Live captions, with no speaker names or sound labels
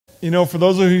For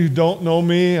those of you who don't know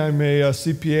me, I'm a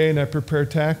CPA and I prepare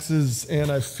taxes, and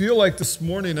I feel like this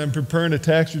morning I'm preparing a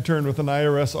tax return with an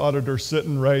IRS auditor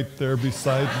sitting right there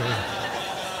beside me.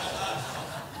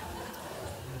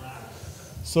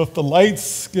 So if the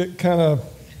lights get kind of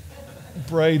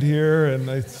bright here and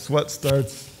my sweat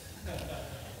starts.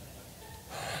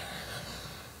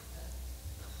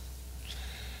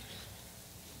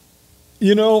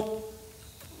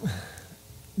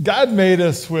 God made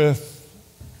us with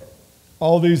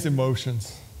all these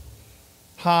emotions,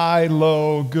 high,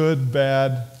 low, good,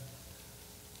 bad,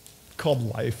 called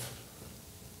life.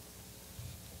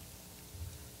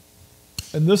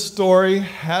 And this story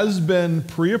has been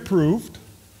pre-approved.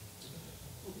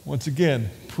 Once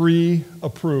again,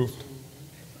 pre-approved.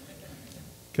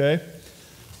 Okay?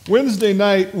 Wednesday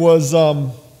night was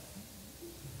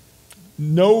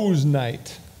nose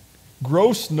night,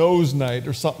 gross nose night,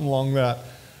 or something along that.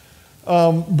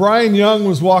 Brian Young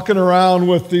was walking around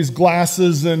with these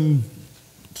glasses and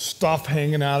stuff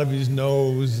hanging out of his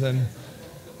nose,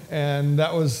 and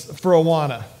that was for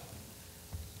Awana.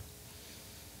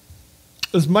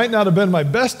 This might not have been my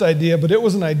best idea, but it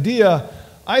was an idea.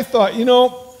 I thought,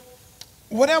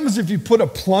 what happens if you put a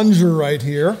plunger right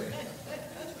here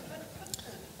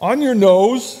on your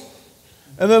nose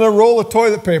and then a roll of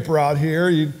toilet paper out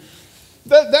here?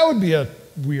 That would be a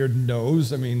weird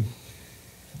nose.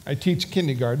 I teach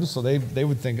kindergarten, so they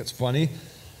would think it's funny.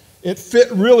 It fit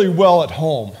really well at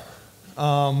home.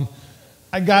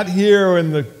 I got here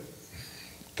and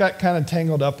got kind of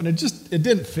tangled up, and it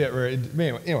didn't fit right.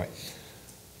 Anyway,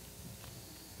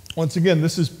 once again,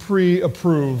 this is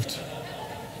pre-approved.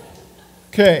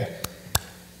 Okay.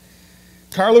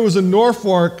 Carla was in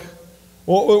Norfolk.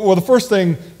 Well, the first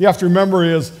thing you have to remember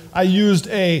is I used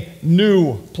a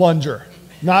new plunger,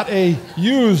 not a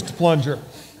used plunger.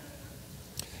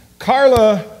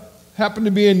 Carla happened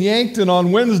to be in Yankton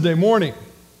on Wednesday morning.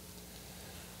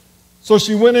 So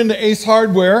she went into Ace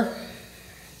Hardware,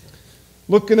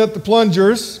 looking at the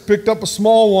plungers, picked up a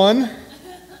small one,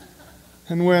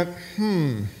 and went,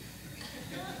 would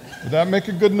that make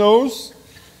a good nose?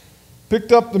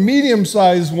 Picked up the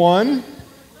medium-sized one,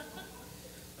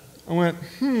 and went,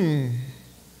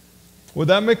 would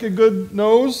that make a good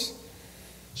nose?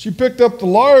 She picked up the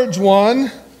large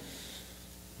one,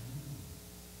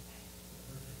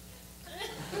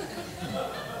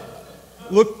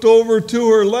 looked over to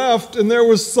her left, and there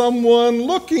was someone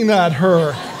looking at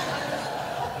her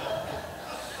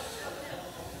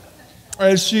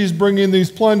as she's bringing these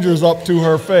plungers up to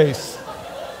her face.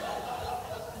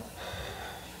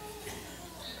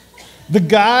 The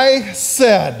guy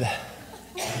said,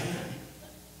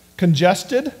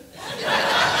 "Congested?"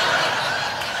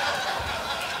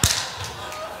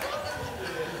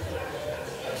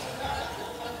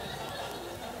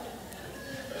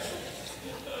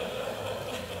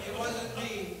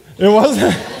 It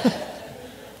wasn't.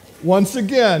 Once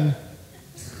again,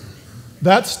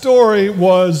 that story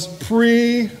was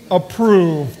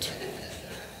pre-approved.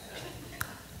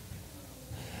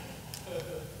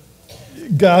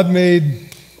 God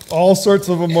made all sorts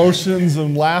of emotions,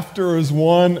 and laughter is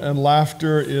one, and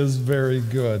laughter is very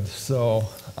good. So,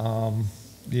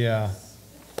 yeah.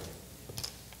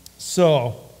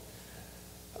 So,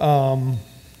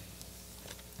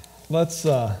 let's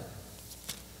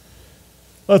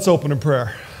open in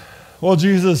prayer. Well,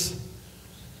 Jesus,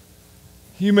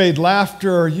 you made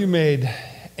laughter, you made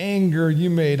anger, you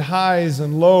made highs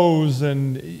and lows,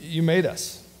 and you made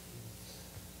us.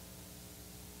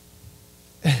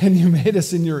 And you made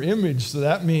us in your image, so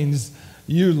that means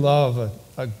you love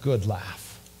a good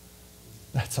laugh.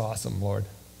 That's awesome, Lord.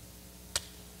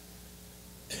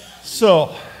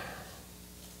 So,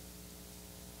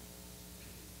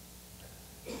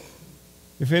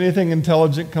 if anything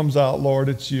intelligent comes out, Lord,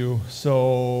 it's you.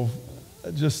 So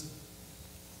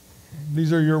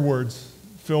these are your words.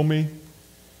 Fill me.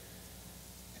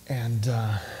 And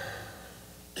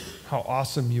how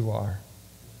awesome you are.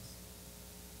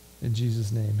 In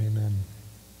Jesus' name, amen.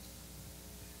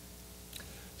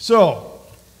 So,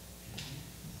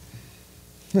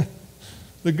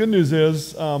 the good news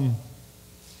is we're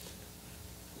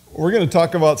going to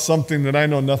talk about something that I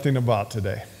know nothing about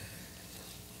today.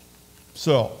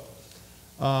 So,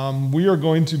 we are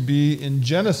going to be in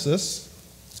Genesis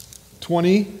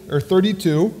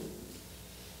 32,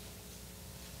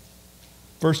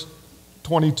 verse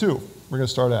 22. We're going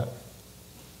to start at.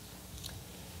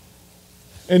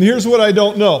 And here's what I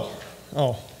don't know.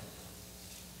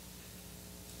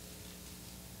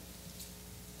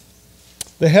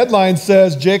 The headline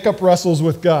says, Jacob wrestles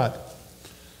with God.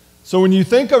 So when you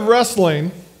think of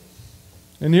wrestling,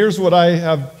 and here's what I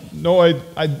have no,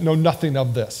 I know nothing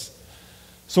of this.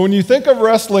 So when you think of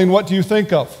wrestling, what do you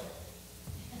think of?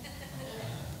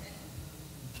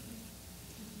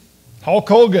 Hulk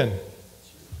Hogan.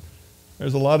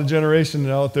 There's a lot of generation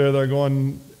out there that are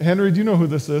going, Henry, do you know who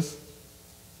this is?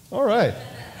 All right.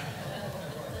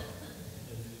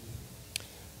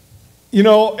 You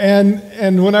know,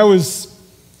 and when I was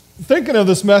thinking of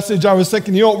this message, I was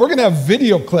thinking, you know, we're going to have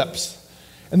video clips.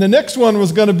 And the next one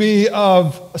was going to be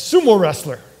of a sumo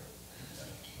wrestler.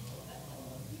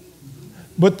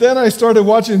 But then I started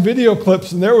watching video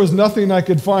clips, and there was nothing I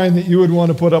could find that you would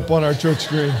want to put up on our church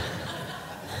screen.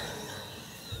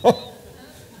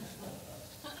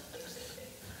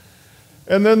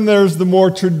 And then there's the more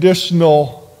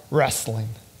traditional wrestling.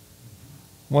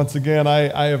 Once again,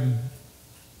 I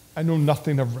know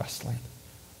nothing of wrestling.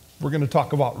 We're going to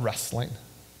talk about wrestling.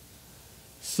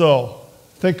 So,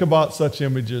 think about such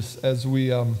images as we,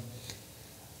 you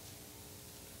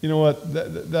know what,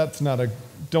 that's not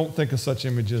don't think of such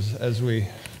images as we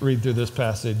read through this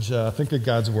passage. Think of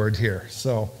God's word here.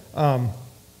 So,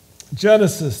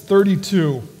 Genesis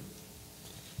 32,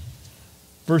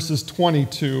 verses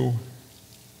 22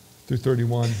 through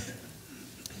 31.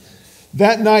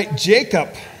 That night, Jacob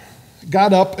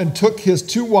got up and took his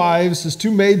 2 wives, his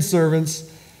 2 maidservants,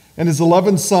 and his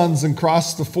 11 sons and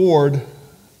crossed the ford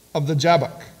of the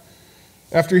Jabbok.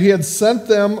 After he had sent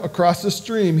them across the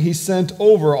stream, he sent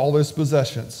over all his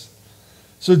possessions.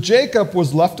 So Jacob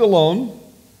was left alone,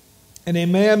 and a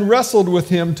man wrestled with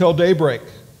him till daybreak.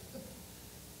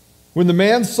 When the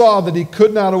man saw that he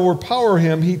could not overpower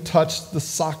him, he touched the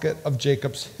socket of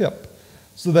Jacob's hip,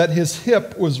 so that his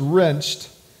hip was wrenched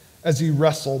as he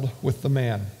wrestled with the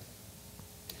man.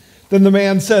 Then the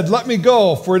man said, "Let me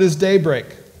go, for it is daybreak."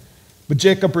 But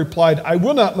Jacob replied, "I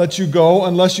will not let you go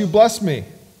unless you bless me."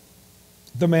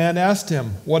 The man asked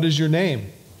him, "What is your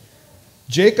name?"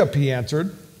 "Jacob," he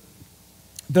answered.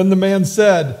 Then the man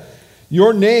said,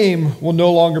 "Your name will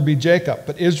no longer be Jacob,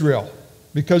 but Israel,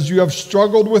 because you have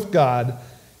struggled with God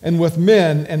and with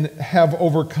men and have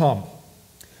overcome."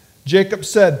 Jacob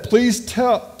said, please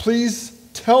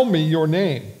tell me your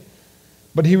name."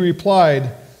 But he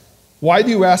replied, "Why do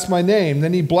you ask my name?"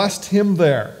 Then he blessed him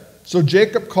there. So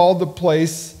Jacob called the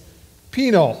place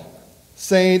Peniel,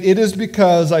 saying, "It is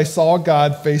because I saw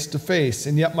God face to face,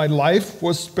 and yet my life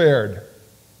was spared."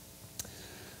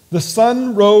 The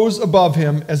sun rose above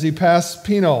him as he passed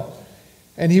Peniel,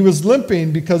 and he was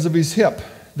limping because of his hip.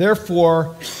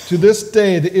 Therefore, to this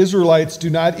day, the Israelites do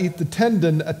not eat the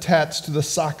tendon attached to the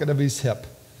socket of his hip,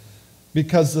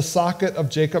 because the socket of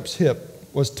Jacob's hip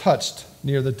was touched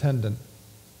near the tendon.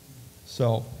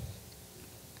 So,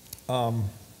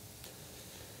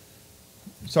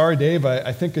 sorry, Dave,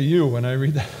 I think of you when I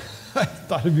read that. I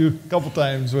thought of you a couple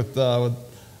times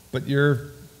but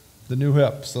you're the new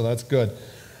hip, so that's good.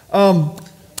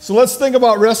 So let's think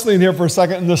about wrestling here for a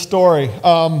second in this story.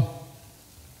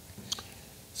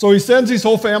 So he sends his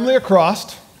whole family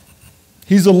across.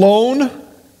 He's alone.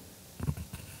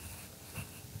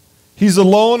 He's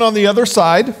alone on the other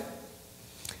side.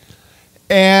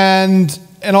 And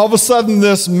all of a sudden,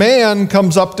 this man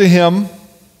comes up to him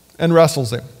and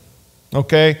wrestles him.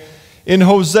 Okay? In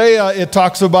Hosea, it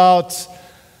talks about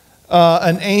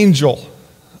an angel.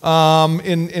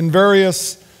 In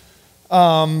various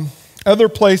other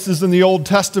places in the Old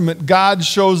Testament, God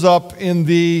shows up in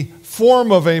the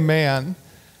form of a man.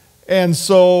 And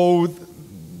so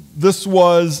this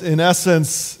was, in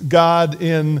essence, God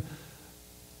in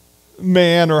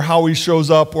man, or how he shows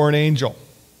up, or an angel.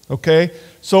 Okay?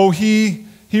 So he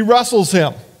wrestles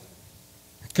him.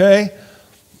 Okay?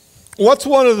 What's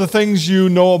one of the things you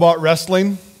know about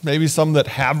wrestling? Maybe some that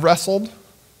have wrestled?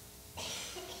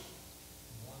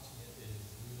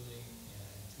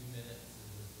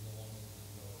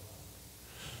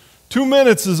 2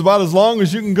 minutes is about as long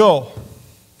as you can go.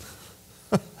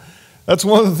 That's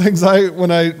one of the things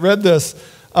when I read this.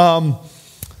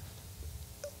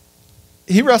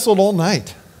 He wrestled all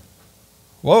night.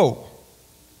 Whoa.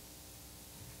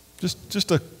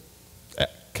 Just a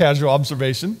casual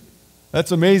observation.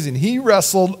 That's amazing. He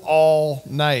wrestled all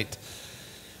night.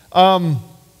 And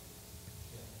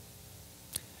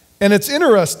it's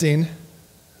interesting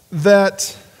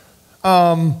that,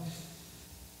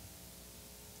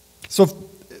 so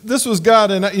this was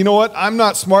God, and you know what? I'm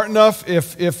not smart enough.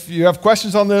 If you have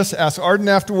questions on this, ask Arden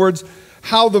afterwards.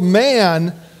 How the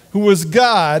man who was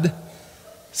God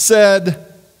said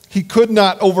he could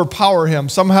not overpower him.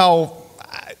 Somehow,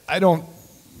 I don't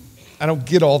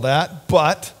get all that,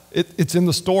 but it's in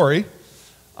the story.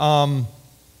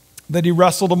 That he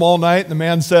wrestled him all night, and the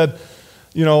man said,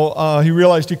 he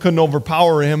realized he couldn't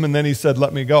overpower him, and then he said,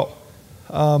 "Let me go."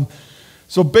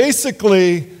 So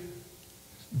basically,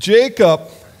 Jacob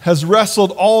has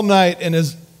wrestled all night and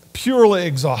is purely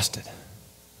exhausted.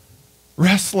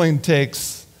 Wrestling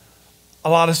takes a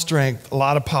lot of strength, a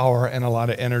lot of power, and a lot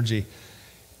of energy.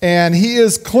 And he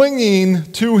is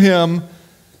clinging to him,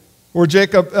 where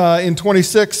Jacob, in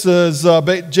 26 says,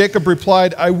 Jacob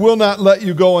replied, I will not let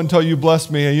you go until you bless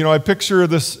me. You know, I picture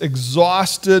this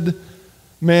exhausted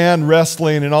man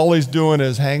wrestling, and all he's doing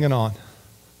is hanging on.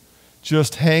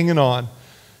 Just hanging on,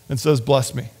 and says,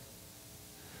 bless me.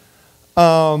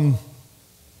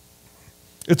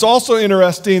 It's also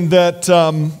interesting that,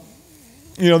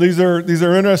 these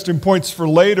are interesting points for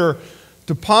later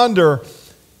to ponder.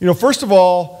 You know, first of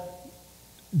all,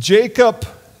 Jacob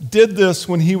did this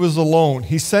when he was alone.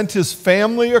 He sent his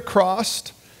family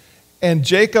across, and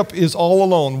Jacob is all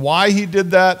alone. Why he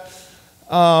did that,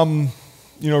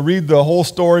 read the whole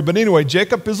story. But anyway,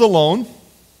 Jacob is alone,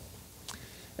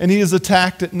 and he is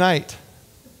attacked at night.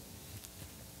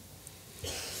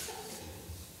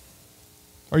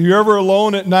 Are you ever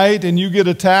alone at night and you get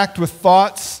attacked with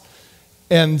thoughts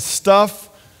and stuff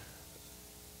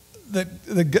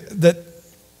that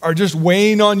are just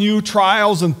weighing on you,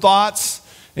 trials and thoughts,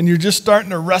 and you're just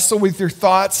starting to wrestle with your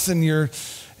thoughts,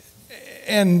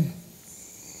 and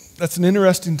that's an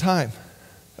interesting time,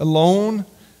 alone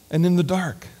and in the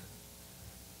dark.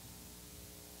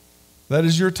 That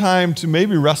is your time to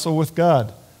maybe wrestle with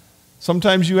God.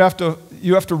 Sometimes you have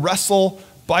to wrestle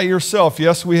by yourself.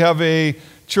 Yes, we have a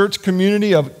church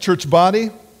community, a church body,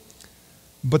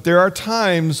 but there are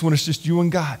times when it's just you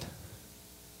and God.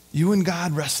 You and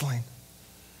God wrestling.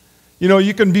 You know,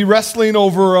 you can be wrestling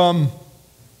over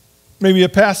maybe a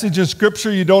passage in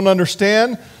Scripture you don't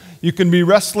understand. You can be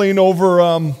wrestling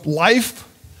over life.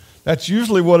 That's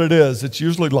usually what it is. It's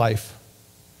usually life.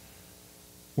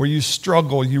 Where you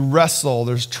struggle, you wrestle,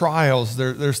 there's trials,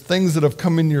 there's things that have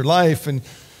come in your life, and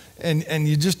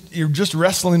you're just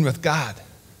wrestling with God.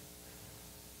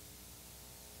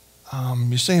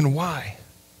 You're saying, why?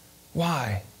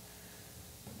 Why?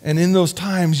 And in those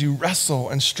times, you wrestle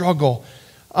and struggle.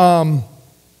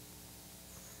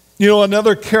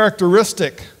 Another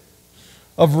characteristic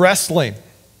of wrestling,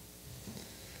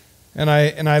 and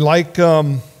I like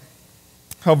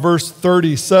how verse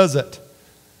 30 says it.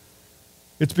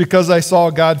 It's because I saw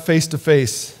God face to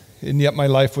face, and yet my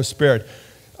life was spared.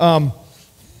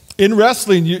 In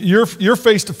wrestling, you're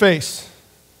face to face.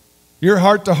 You're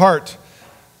heart to heart.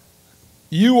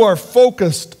 You are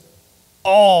focused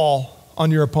all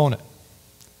on your opponent.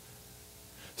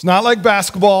 It's not like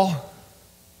basketball.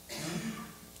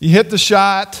 You hit the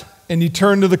shot and you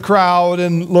turn to the crowd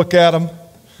and look at them.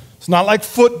 It's not like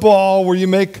football where you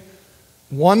make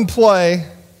one play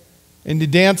and you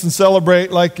dance and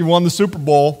celebrate like you won the Super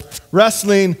Bowl.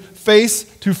 Wrestling, face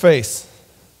to face,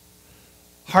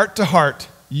 heart to heart,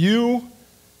 you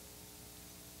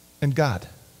and God.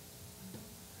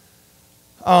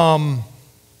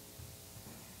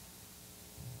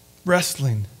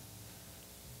 Wrestling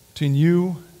between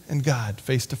you and God,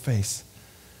 face to face.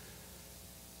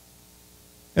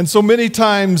 And so many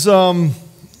times, the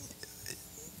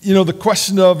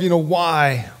question of,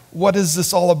 why? What is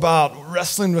this all about?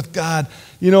 Wrestling with God.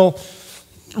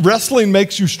 Wrestling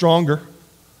makes you stronger.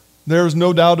 There's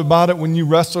no doubt about it. When you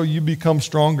wrestle, you become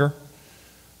stronger.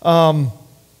 And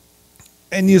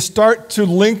you start to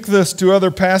link this to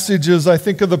other passages. I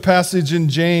think of the passage in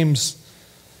James.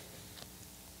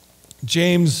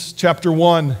 James chapter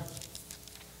 1,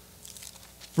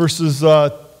 verses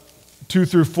 2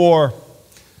 through 4.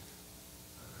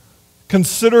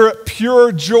 Consider it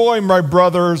pure joy, my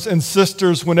brothers and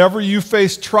sisters, whenever you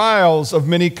face trials of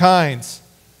many kinds,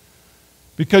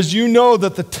 because you know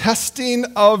that the testing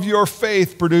of your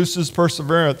faith produces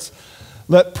perseverance.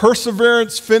 Let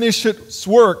perseverance finish its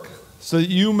work, so that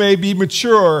you may be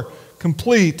mature,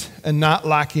 complete, and not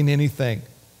lacking anything.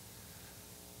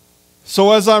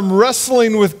 So as I'm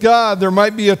wrestling with God, there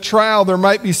might be a trial, there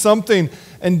might be something.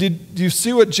 And do you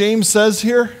see what James says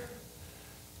here?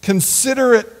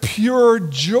 Consider it pure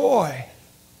joy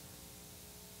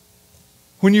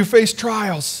when you face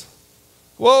trials.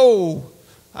 Whoa,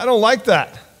 I don't like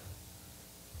that.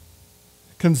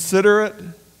 Consider it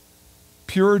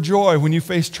pure joy when you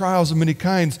face trials of many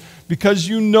kinds, because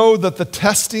you know that the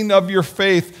testing of your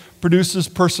faith produces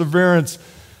perseverance.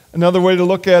 Another way to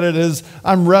look at it is,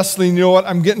 I'm wrestling,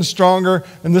 I'm getting stronger,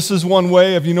 and this is one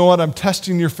way of, I'm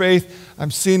testing your faith. I'm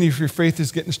seeing if your faith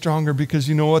is getting stronger, because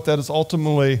that is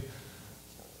ultimately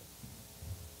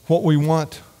what we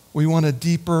want. We want a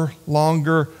deeper,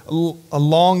 longer, a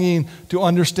longing to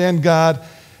understand God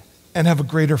and have a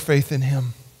greater faith in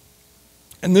Him.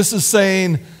 And this is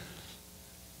saying,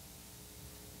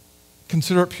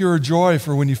 consider it pure joy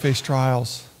for when you face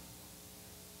trials,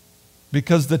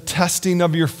 because the testing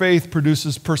of your faith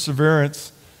produces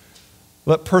perseverance.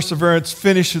 Let perseverance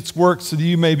finish its work so that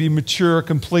you may be mature,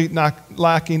 complete, not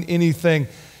lacking anything.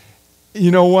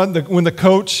 You know what? When the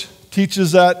coach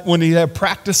teaches that, when he had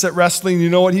practice at wrestling, you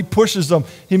know what? He pushes them.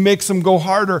 He makes them go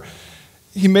harder.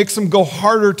 He makes them go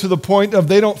harder to the point of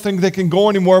they don't think they can go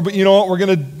anymore, but you know what? We're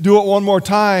going to do it one more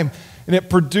time. And it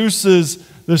produces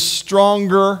the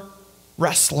stronger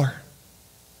wrestler.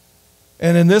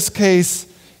 And in this case,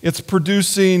 it's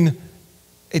producing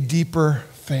a deeper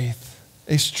faith,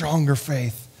 a stronger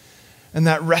faith. And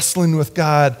that wrestling with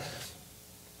God.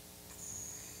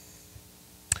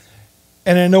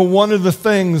 And I know one of the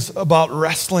things about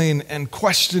wrestling and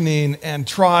questioning and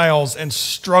trials and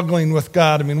struggling with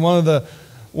God, I mean, one of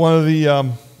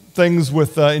the things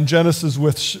with in Genesis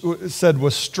said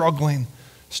was struggling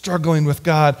with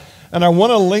God. And I want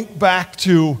to link back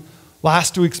to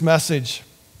last week's message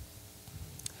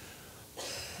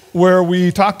where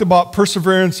we talked about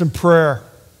perseverance and prayer.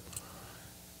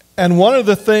 And one of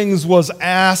the things was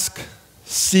ask,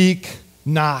 seek,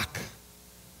 knock.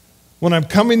 When I'm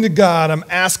coming to God, I'm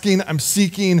asking, I'm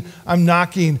seeking, I'm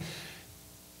knocking.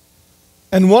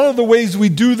 And one of the ways we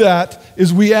do that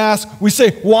is we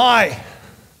say, why?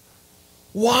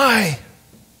 Why?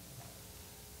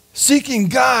 Seeking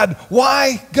God.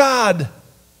 Why God?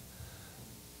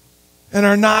 And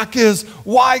our knock is,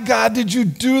 why God did you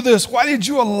do this? Why did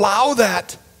you allow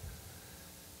that?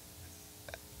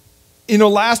 You know,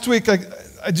 last week I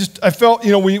felt,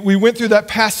 you know, we went through that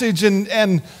passage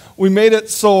and we made it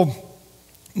so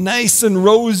nice and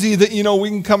rosy that, you know, we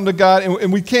can come to God,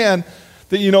 and we can,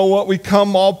 that, you know what, we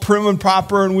come all prim and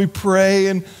proper and we pray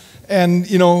and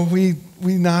you know, we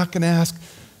knock and ask.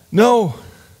 No,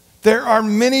 there are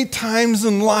many times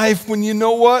in life when, you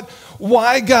know what,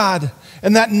 why God?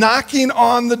 And that knocking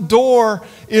on the door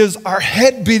is our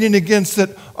head beating against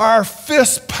it, our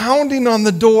fist pounding on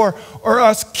the door, or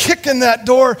us kicking that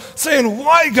door saying,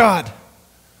 why God?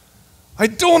 I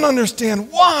don't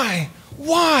understand. Why?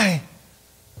 Why?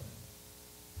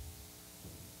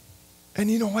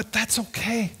 And you know what? That's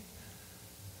okay.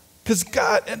 Because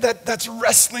God, that's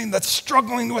wrestling, that's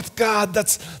struggling with God,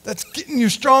 that's getting you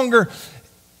stronger.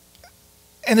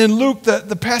 And in Luke,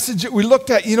 the passage that we looked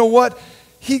at, you know what?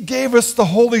 He gave us the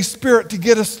Holy Spirit to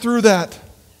get us through that.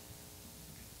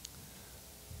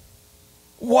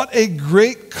 What a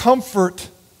great comfort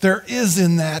there is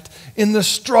in that, in the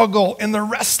struggle, in the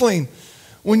wrestling.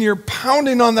 When you're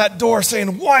pounding on that door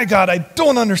saying, why God, I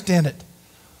don't understand it.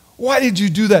 Why did you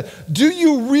do that? Do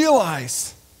you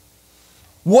realize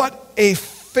what a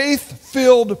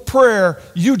faith-filled prayer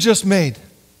you just made?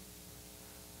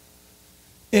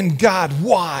 In God,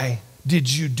 why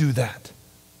did you do that?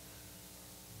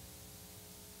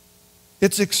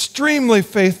 It's extremely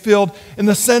faith-filled in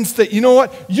the sense that, you know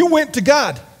what? You went to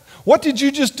God. What did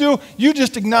you just do? You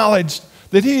just acknowledged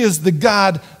that He is the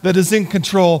God that is in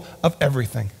control of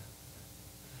everything.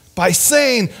 By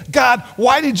saying, God,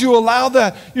 why did you allow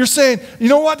that? You're saying, you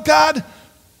know what, God?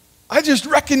 I just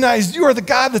recognized you are the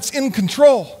God that's in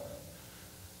control.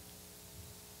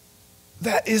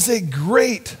 That is a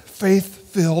great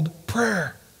faith-filled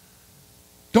prayer.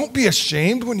 Don't be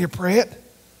ashamed when you pray it.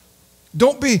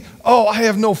 Don't be, oh, I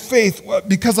have no faith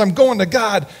because I'm going to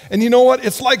God. And you know what?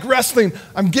 It's like wrestling.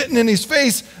 I'm getting in His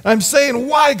face. And I'm saying,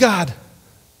 why, God?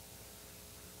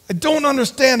 I don't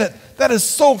understand it. That is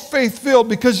so faith-filled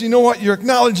because you know what? You're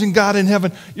acknowledging God in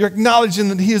heaven. You're acknowledging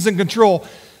that He is in control.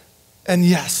 And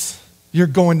yes, you're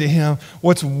going to Him.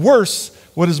 What's worse,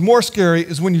 what is more scary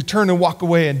is when you turn and walk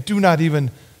away and do not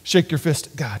even shake your fist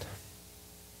at God.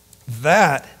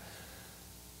 That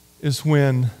is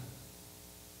when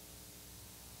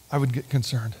I would get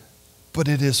concerned. But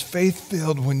it is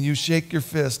faith-filled when you shake your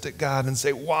fist at God and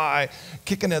say, why?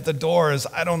 Kicking at the door is,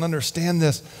 I don't understand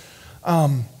this.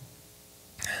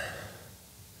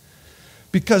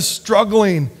 Because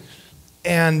struggling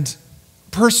and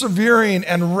persevering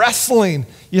and wrestling,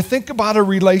 you think about a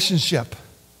relationship.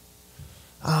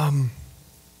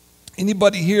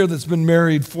 Anybody here that's been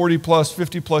married 40 plus,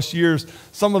 50 plus years,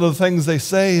 some of the things they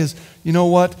say is, you know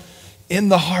what? In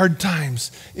the hard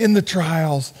times, in the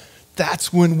trials,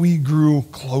 that's when we grew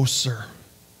closer.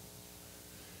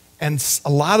 And a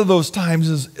lot of those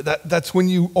times that's when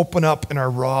you open up and are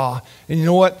raw. And you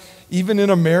know what? Even in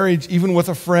a marriage, even with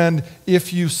a friend,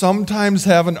 if you sometimes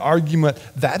have an argument,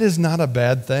 that is not a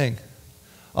bad thing.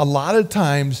 A lot of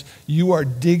times you are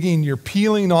digging, you're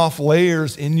peeling off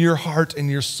layers in your heart and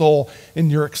your soul, and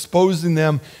you're exposing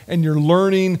them, and you're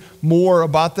learning more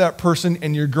about that person,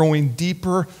 and you're growing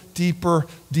deeper, deeper,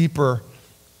 deeper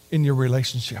in your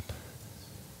relationship.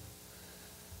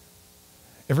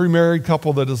 Every married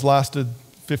couple that has lasted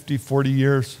 50, 40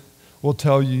 years will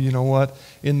tell you, you know what,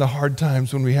 in the hard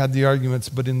times when we had the arguments,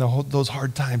 but in those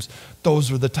hard times,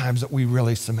 those were the times that we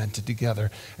really cemented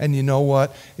together. And you know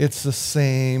what? It's the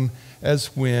same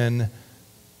as when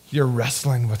you're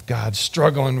wrestling with God,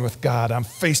 struggling with God. I'm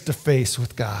face to face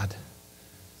with God,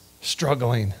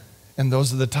 struggling. And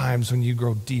those are the times when you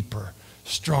grow deeper,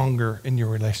 stronger in your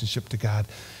relationship to God.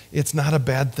 It's not a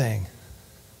bad thing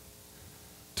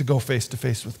to go face to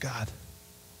face with God.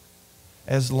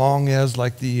 As long as,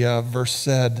 like the verse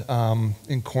said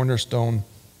in Cornerstone,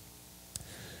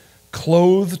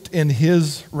 clothed in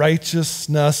his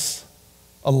righteousness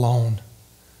alone.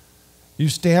 You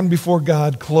stand before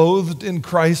God clothed in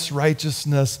Christ's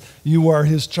righteousness. You are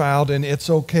his child, and it's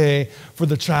okay for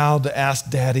the child to ask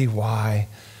Daddy why.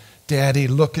 Daddy,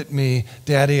 look at me.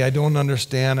 Daddy, I don't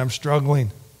understand. I'm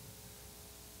struggling.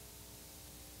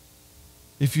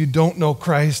 If you don't know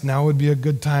Christ, now would be a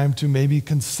good time to maybe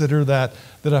consider that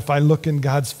if I look in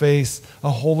God's face,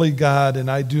 a holy God, and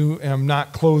I am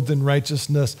not clothed in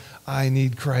righteousness, I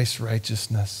need Christ's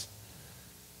righteousness.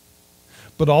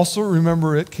 But also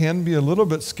remember, it can be a little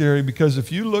bit scary, because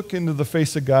if you look into the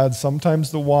face of God,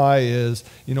 sometimes the why is,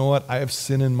 you know what, I have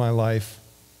sin in my life.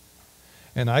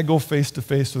 And I go face to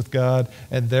face with God,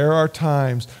 and there are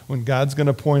times when God's going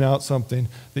to point out something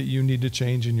that you need to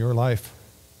change in your life.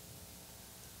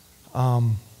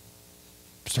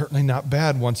 Certainly not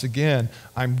bad. Once again,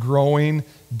 I'm growing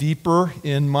deeper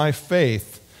in my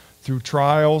faith through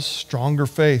trials, stronger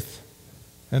faith.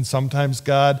 And sometimes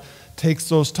God takes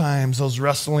those times, those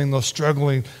wrestling, those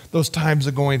struggling, those times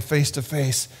of going face to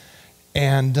face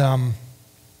and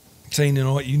saying, you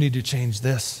know what, you need to change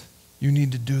this. You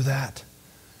need to do that.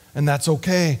 And that's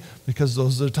okay, because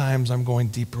those are the times I'm going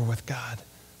deeper with God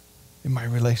in my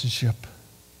relationship.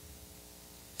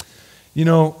 You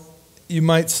know, you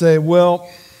might say, well,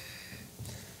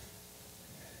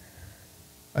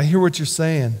 I hear what you're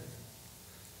saying,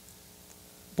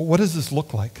 but what does this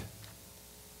look like?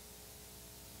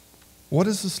 What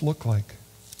does this look like?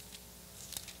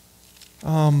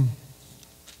 Psalm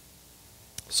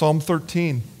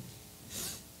 13.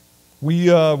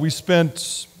 We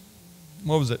spent,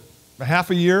 what was it, a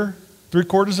half a year,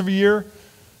 3/4 of a year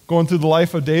going through the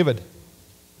life of David.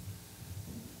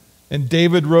 And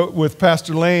David wrote with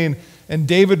Pastor Lane, and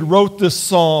David wrote this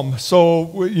psalm.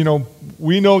 So, you know,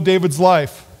 we know David's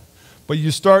life. But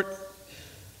you start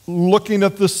looking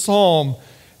at this psalm,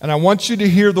 and I want you to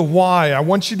hear the why. I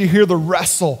want you to hear the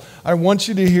wrestle. I want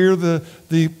you to hear the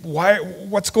why.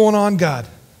 What's going on, God?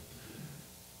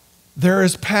 There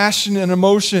is passion and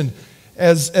emotion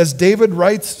as David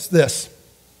writes this.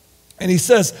 And he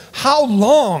says, how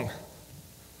long,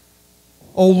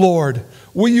 O Lord,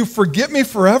 will you forget me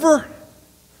forever?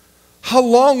 How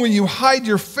long will you hide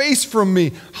your face from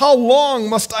me? How long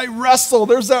must I wrestle?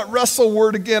 There's that wrestle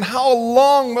word again. How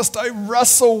long must I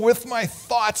wrestle with my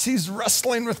thoughts? He's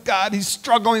wrestling with God. He's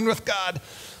struggling with God.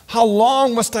 How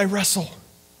long must I wrestle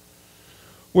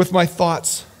with my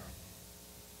thoughts?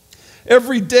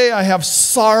 Every day I have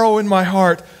sorrow in my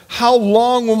heart. How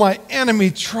long will my enemy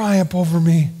triumph over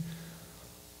me?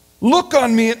 Look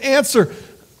on me and answer.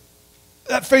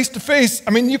 That face to face, I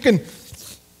mean, you can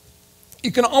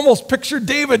almost picture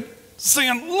David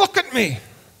saying, look at me.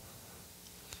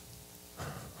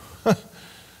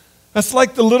 That's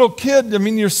like the little kid. I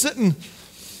mean, you're sitting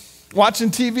watching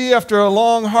TV after a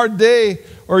long, hard day,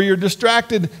 or you're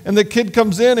distracted, and the kid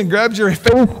comes in and grabs your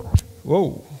face.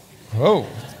 Whoa,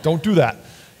 don't do that.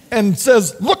 And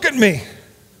says, look at me.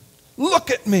 Look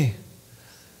at me.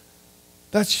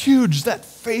 That's huge, that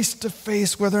face to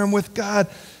face, whether I'm with God.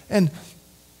 And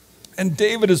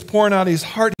David is pouring out his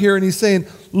heart here, and he's saying,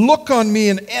 look on me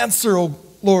and answer, O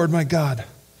Lord, my God.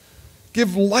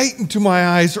 Give light into my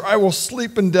eyes, or I will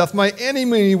sleep in death. My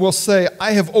enemy will say,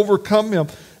 I have overcome him,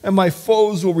 and my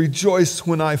foes will rejoice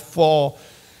when I fall.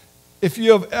 If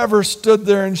you have ever stood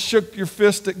there and shook your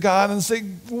fist at God and say,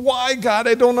 why, God?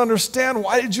 I don't understand.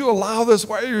 Why did you allow this?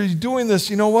 Why are you doing this?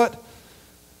 You know what?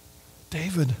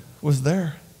 David was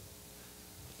there.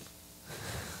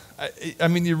 I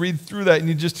mean, you read through that and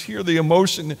you just hear the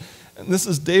emotion. And this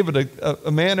is David, a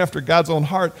man after God's own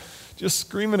heart, just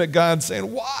screaming at God,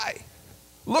 saying, why?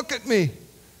 Look at me.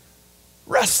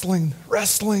 Wrestling.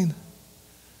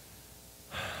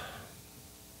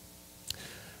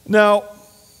 Now,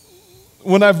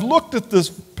 when I've looked at this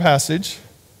passage,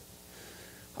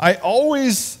 I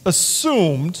always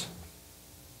assumed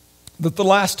that the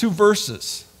last two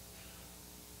verses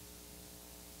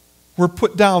were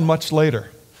put down much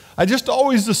later. I just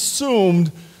always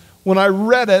assumed when I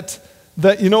read it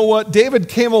that, you know what, David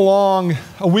came along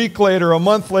a week later, a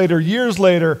month later, years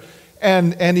later,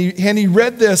 and he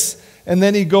read this, and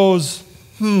then he goes,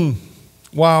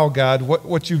 wow, God,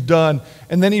 what you've done.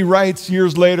 And then he writes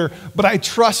years later, but I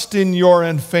trust in your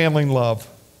unfailing love.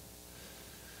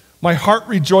 My heart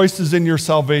rejoices in your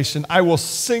salvation. I will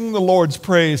sing the Lord's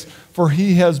praise, for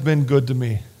he has been good to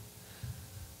me.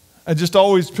 I just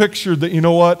always pictured that, you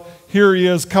know what, here he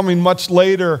is coming much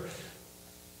later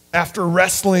after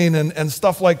wrestling and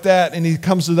stuff like that, and he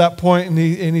comes to that point and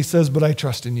he says, but I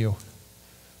trust in you.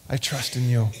 I trust in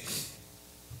you.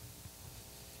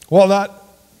 Well, that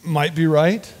might be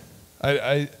right.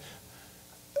 There's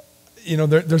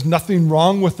nothing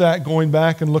wrong with that, going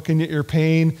back and looking at your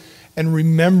pain and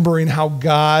remembering how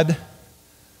God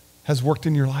has worked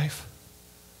in your life.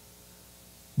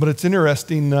 But it's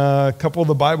interesting, a couple of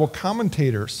the Bible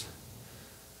commentators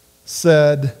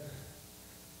said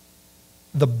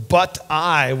the "but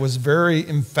I" was very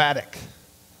emphatic,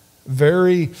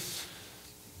 very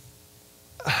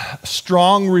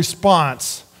strong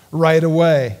response right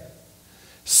away,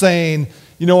 saying,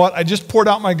 you know what, I just poured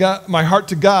out my heart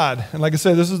to God. And like I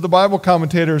said, this is the Bible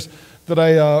commentators that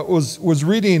I was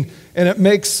reading, and it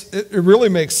really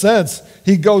makes sense.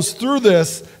 He goes through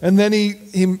this, and then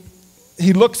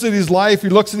he looks at his life, he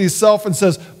looks at himself and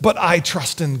says, but I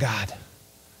trust in God.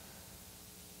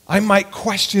 I might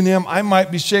question him, I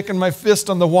might be shaking my fist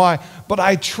on the why, but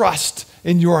I trust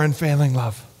in your unfailing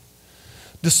love.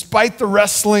 Despite the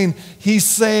wrestling, he's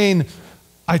saying,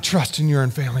 I trust in your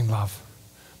unfailing love.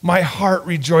 My heart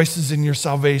rejoices in your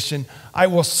salvation. I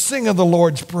will sing of the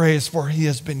Lord's praise, for he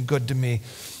has been good to me.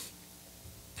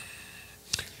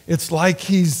 It's like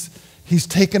he's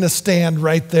taken a stand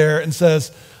right there and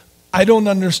says, I don't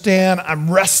understand, I'm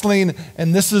wrestling,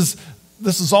 and this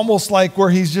is almost like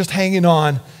where he's just hanging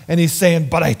on, and he's saying,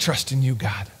 but I trust in you,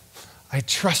 God. I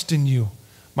trust in you.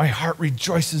 My heart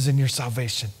rejoices in your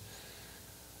salvation.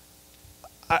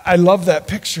 I love that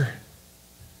picture.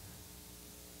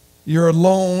 You're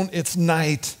alone, it's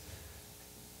night,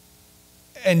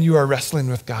 and you are wrestling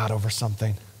with God over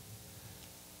something.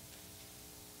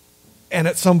 And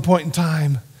at some point in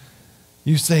time,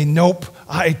 you say, nope,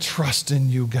 I trust in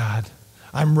you, God.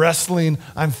 I'm wrestling,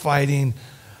 I'm fighting,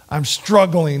 I'm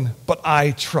struggling, but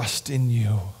I trust in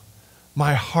you.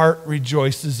 My heart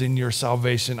rejoices in your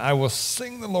salvation. I will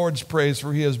sing the Lord's praise,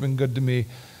 for he has been good to me.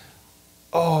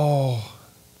 Oh,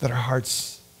 that our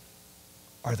hearts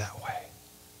are that way.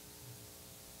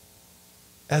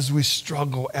 As we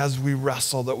struggle, as we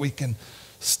wrestle, that we can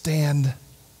stand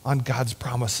on God's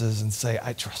promises and say,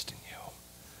 I trust in you.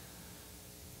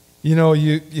 You know,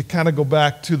 you kind of go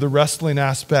back to the wrestling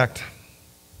aspect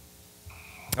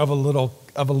of a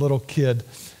little kid,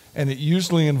 and it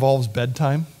usually involves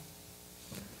bedtime.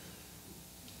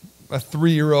 A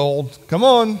 3-year-old, come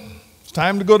on, it's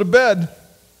time to go to bed.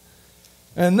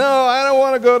 And no, I don't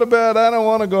want to go to bed, I don't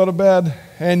want to go to bed.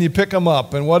 And you pick them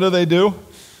up, and what do?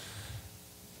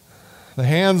 The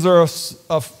hands are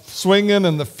swinging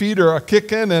and the feet are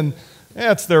kicking, and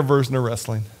it's their version of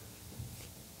wrestling.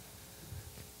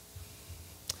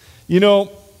 You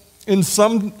know, in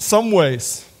some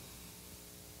ways,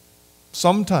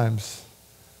 sometimes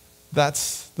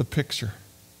that's the picture.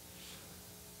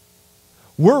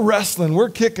 We're wrestling, we're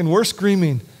kicking, we're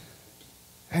screaming,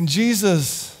 and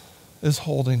Jesus is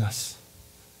holding us.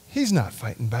 He's not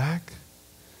fighting back.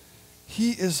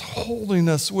 He is holding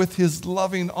us with his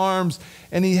loving arms,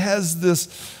 and he has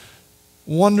this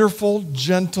wonderful,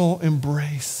 gentle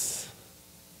embrace.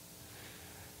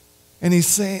 And he's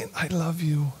saying, I love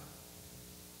you.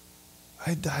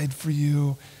 I died for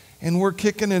you. And we're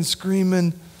kicking and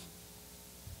screaming.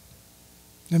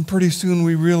 And pretty soon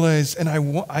we realize, and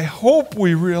I hope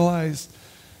we realize,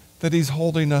 that he's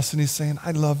holding us and he's saying,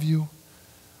 I love you.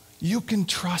 You can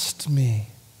trust me.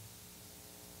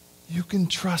 You can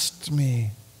trust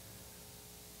me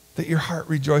that your heart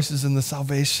rejoices in the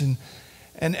salvation.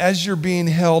 And as you're being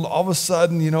held, all of a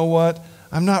sudden, you know what?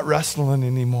 I'm not wrestling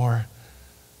anymore.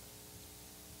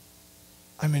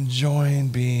 I'm enjoying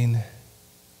being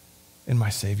in my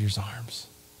Savior's arms.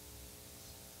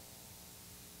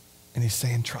 And he's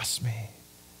saying, trust me.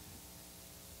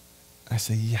 I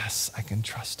say, yes, I can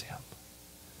trust him.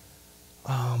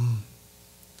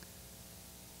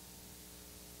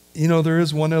 You know, there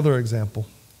is one other example.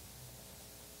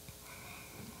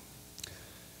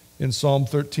 In Psalm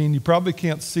 13, you probably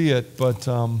can't see it, but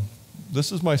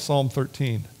this is my Psalm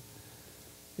 13.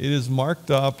 It is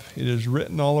marked up. It is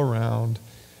written all around.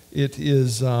 It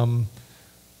is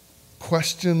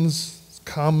questions,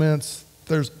 comments.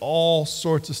 There's all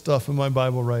sorts of stuff in my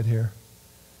Bible right here.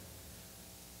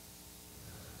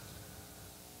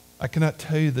 I cannot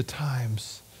tell you the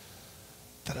times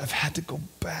that I've had to go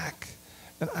back,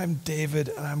 and I'm David,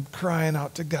 and I'm crying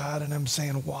out to God, and I'm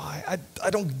saying, why? I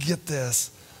don't get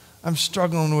this. I'm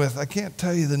struggling with, I can't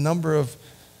tell you the number of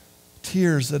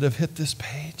tears that have hit this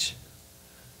page.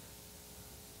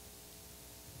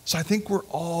 So I think we're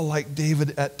all like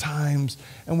David at times,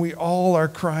 and we all are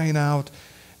crying out,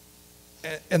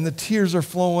 and the tears are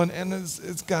flowing, and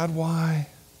it's God, why?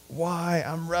 Why?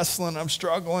 I'm wrestling, I'm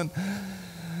struggling.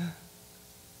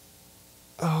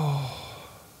 Oh,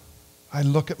 I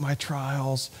look at my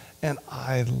trials, and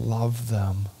I love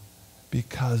them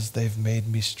because they've made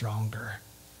me stronger.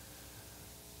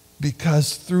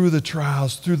 Because through the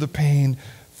trials, through the pain,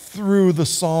 through the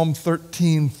Psalm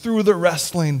 13, through the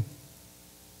wrestling,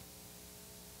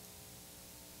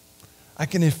 I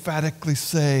can emphatically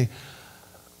say,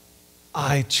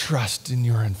 I trust in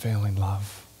your unfailing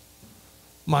love.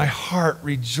 My heart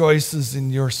rejoices in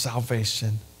your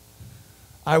salvation.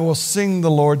 I will sing the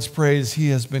Lord's praise. He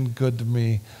has been good to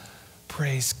me.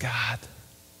 Praise God.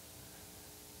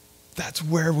 That's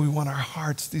where we want our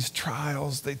hearts. These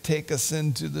trials, they take us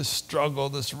into this struggle,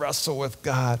 this wrestle with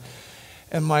God.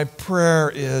 And my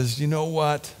prayer is, you know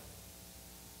what?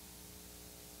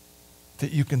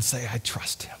 That you can say, I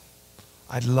trust him.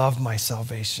 I love my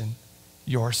salvation,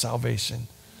 your salvation.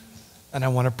 And I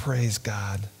want to praise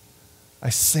God. I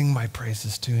sing my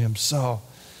praises to him. So,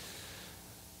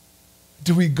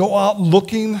 do we go out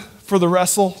looking for the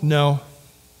wrestle? No.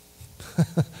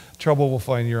 Trouble will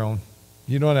find your own.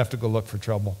 You don't have to go look for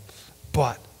trouble.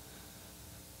 But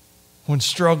when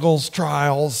struggles,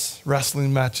 trials,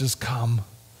 wrestling matches come,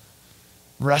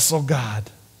 wrestle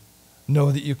God.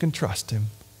 Know that you can trust him.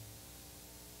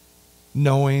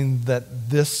 Knowing that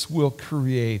this will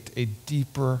create a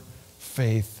deeper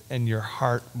faith and your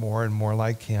heart more and more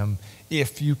like him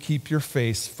if you keep your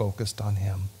face focused on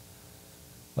him.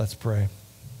 Let's pray.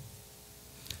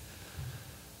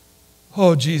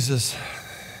 Oh, Jesus.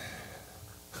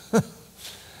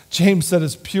 James said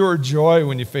it's pure joy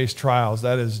when you face trials.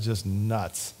 That is just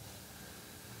nuts.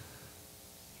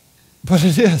 But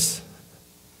it is.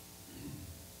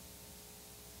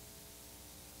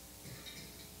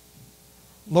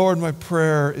 Lord, my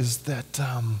prayer is that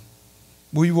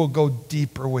we will go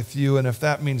deeper with you. And if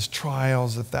that means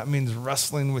trials, if that means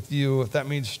wrestling with you, if that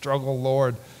means struggle,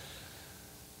 Lord,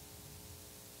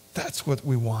 that's what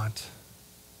we want.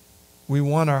 We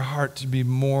want our heart to be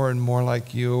more and more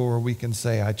like you, where we can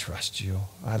say, I trust you,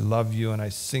 I love you, and I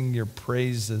sing your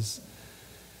praises.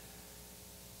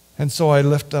 And so I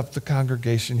lift up the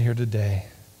congregation here today.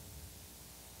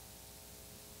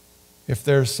 If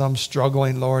there's some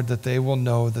struggling, Lord, that they will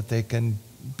know that they can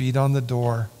beat on the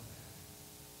door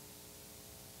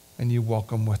and you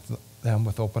welcome them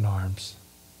with open arms.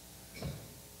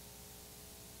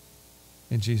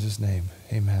 In Jesus' name,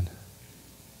 amen.